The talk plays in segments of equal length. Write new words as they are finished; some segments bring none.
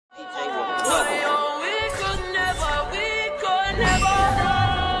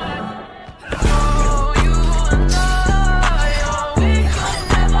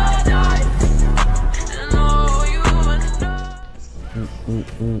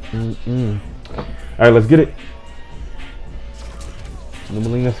Alright, let's get it. The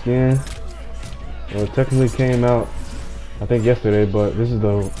MILEENA skin. Well, it technically came out, I think, yesterday, but this is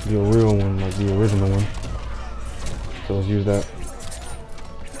the real one, like the original one. So let's use that.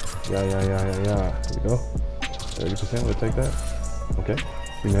 Yeah. Here we go. 30%. We'll take that. Okay.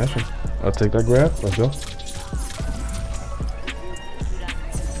 Rematch him. I'll take that grab. Let's go.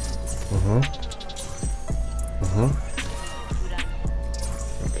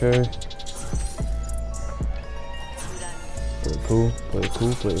 Okay. Play it cool. Play it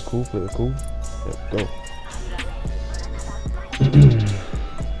cool. Play it cool. Play it cool. Let's go.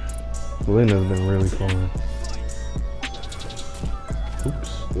 MILEENA's been really fun.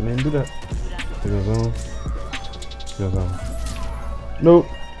 Oops. Didn't even do that. He goes on. He goes on. Nope.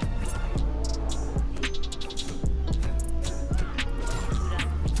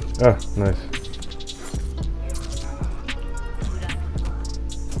 Ah, nice.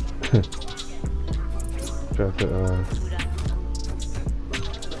 Try to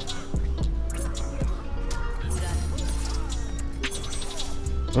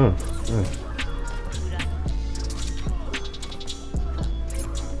nice.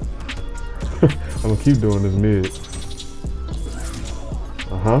 I'm gonna keep doing this mid.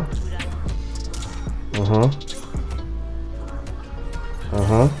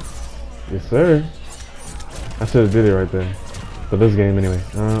 Yes, sir. I should have did it right there. For this game anyway.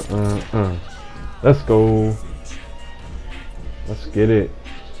 Let's go. Let's get it.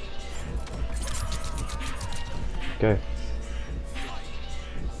 Okay.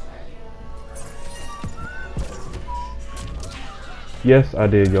 Yes, I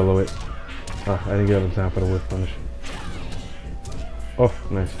did yellow it. I didn't get enough time for the whiff punish. Oh,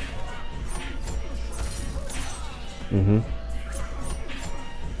 nice.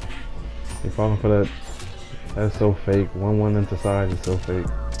 You're falling for that. That's so fake. 1-1 into side is so fake.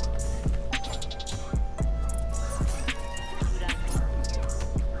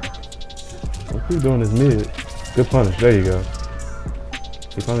 What are you doing this mid? Good punish. There you go.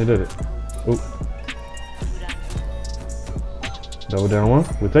 He finally did it. Oop. Double down one.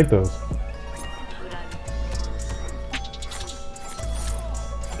 We'll take those.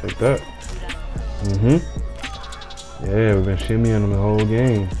 Take that. Yeah, we've been shimmying them the whole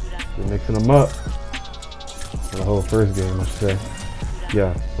game. We're mixing them up. For the whole first game, I should say.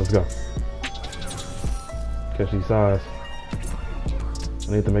 Yeah, let's go. Catch these sides.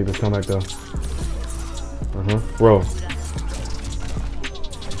 I need to make this comeback though. Roll.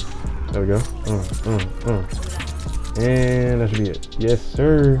 There we go. And that should be it. Yes,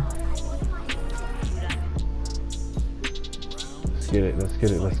 sir. Let's get it. Let's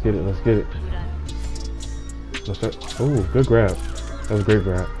get it. Let's get it. Let's get it. Let's start. Oh, good grab. That was a great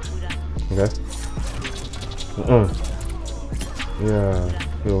grab. Okay. Yeah.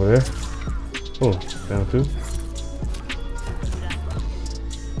 Get over there. Oh, down two.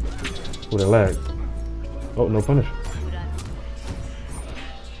 Oh, that lag. Oh, no punish.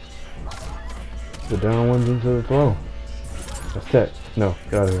 The down ones into the throw. That's tech. No,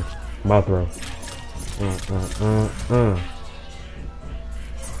 get out of here. My throw.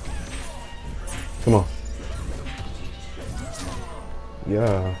 Come on.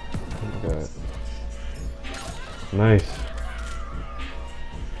 Yeah. Oh my god. Nice.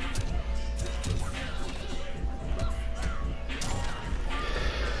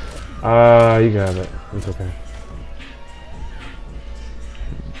 You got it. It's okay.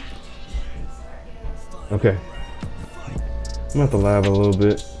 Okay. I'm gonna have to lab a little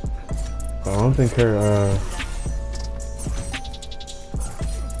bit. But I don't think her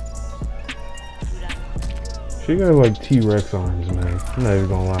she got like T-Rex arms, man. I'm not even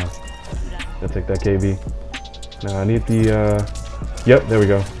gonna lie. I'll take that KB. Now I need the yep, there we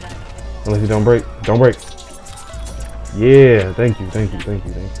go. Unless you don't break. Don't break. Yeah, thank you. I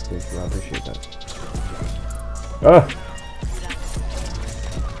appreciate that.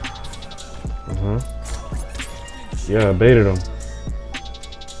 Yeah, I baited him.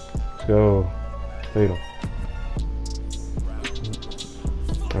 Let's go. Fatal.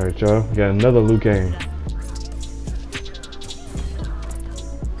 Alright, y'all. We got another Liu Kang.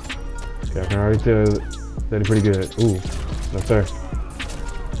 Yeah, I can already tell that he's pretty good. Ooh. No, sir.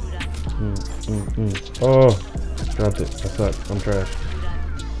 Oh. Dropped it. That sucks. I'm trash.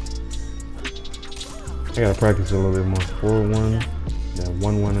 I gotta practice a little bit more. 4-1. Yeah,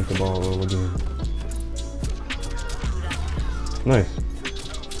 1-1 at the ball roll again. Nice.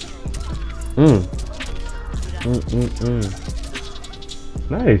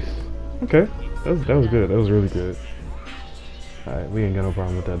 Nice. Okay. That was good. That was really good. Alright, we ain't got no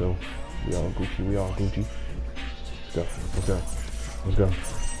problem with that though. We all Gucci. Let's go. Let's go.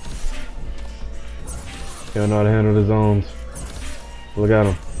 He don't know how to handle the zones. Look at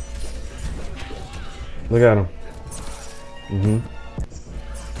him. Look at him.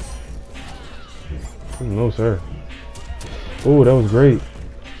 No, sir. Oh, that was great.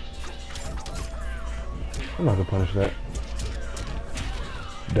 I'm not gonna punish that.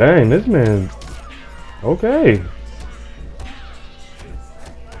 Dang, this man. Okay.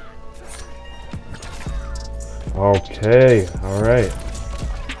 Okay, alright.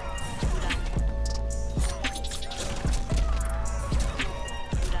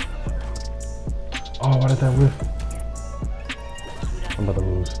 Oh, why did that whiff? I'm about to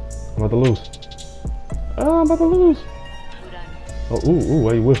lose. I'm about to lose. Oh, I'm about to lose. Oh, ooh,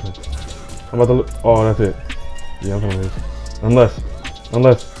 why you whiffing? I'm about to lose. Oh, that's it. Yeah, I'm gonna lose. Unless.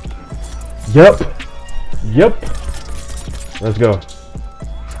 Yep. Let's go.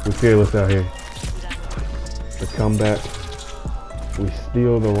 We're fearless out here. The comeback. We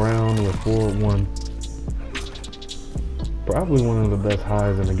steal the round with 4-1. Probably one of the best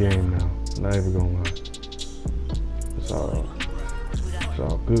highs in the game now. Not even gonna lie. It's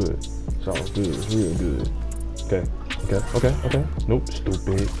all good. It's all good. It's real good. Okay. Nope,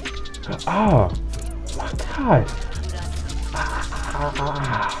 stupid. Ah! My God!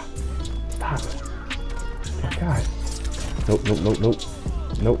 Stop. My God.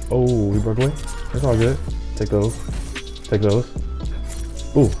 Nope. Oh, he broke away. It's all good. Take those.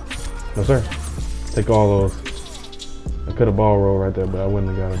 Ooh. No, sir. Take all those. I could have ball roll right there, but I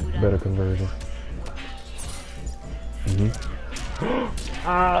wouldn't have got a better conversion.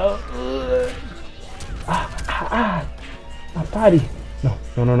 My body. No.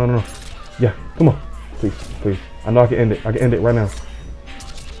 Yeah, come on. Please. I know I can end it. Right now.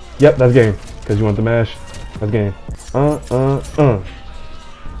 Yep, that's game. Because you want the mash. That's game.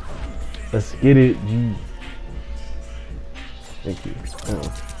 Let's get it, G. Thank you.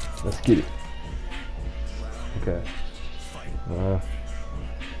 Let's get it. Okay.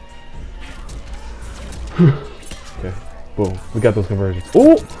 Okay. Boom. We got those conversions.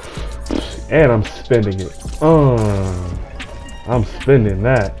 Oh! And I'm spending it. I'm spending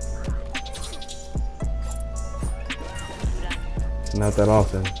that. Not that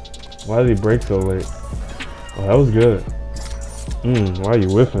often. Why did he break so late? Oh, that was good. Why are you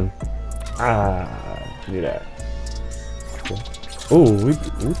whiffing? Give me that. Okay. Oh, we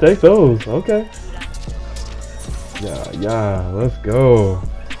take those. Okay. Yeah, let's go.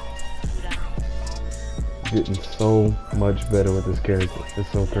 Getting so much better with this character. It's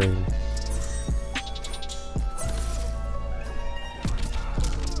so crazy.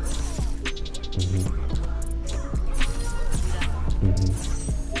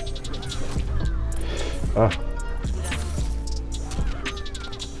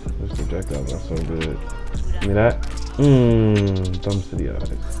 Those projectiles are so good. Give me that. Thumbs to the eyes.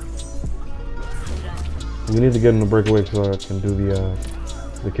 We need to get him to break away so I can do the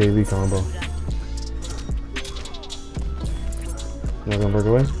KV combo. Not gonna break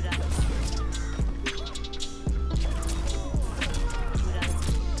away?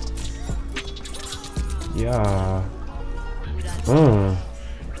 Yeah.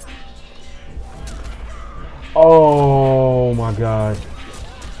 Oh my God.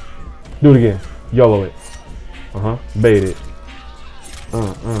 Do it again. YOLO it. Bait it.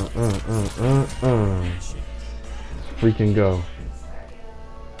 Freaking go.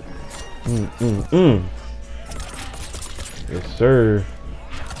 Yes, sir.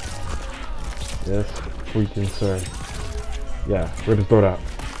 Yes, freaking sir. Yeah, we're just throw it out.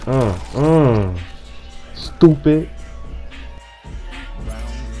 Stupid.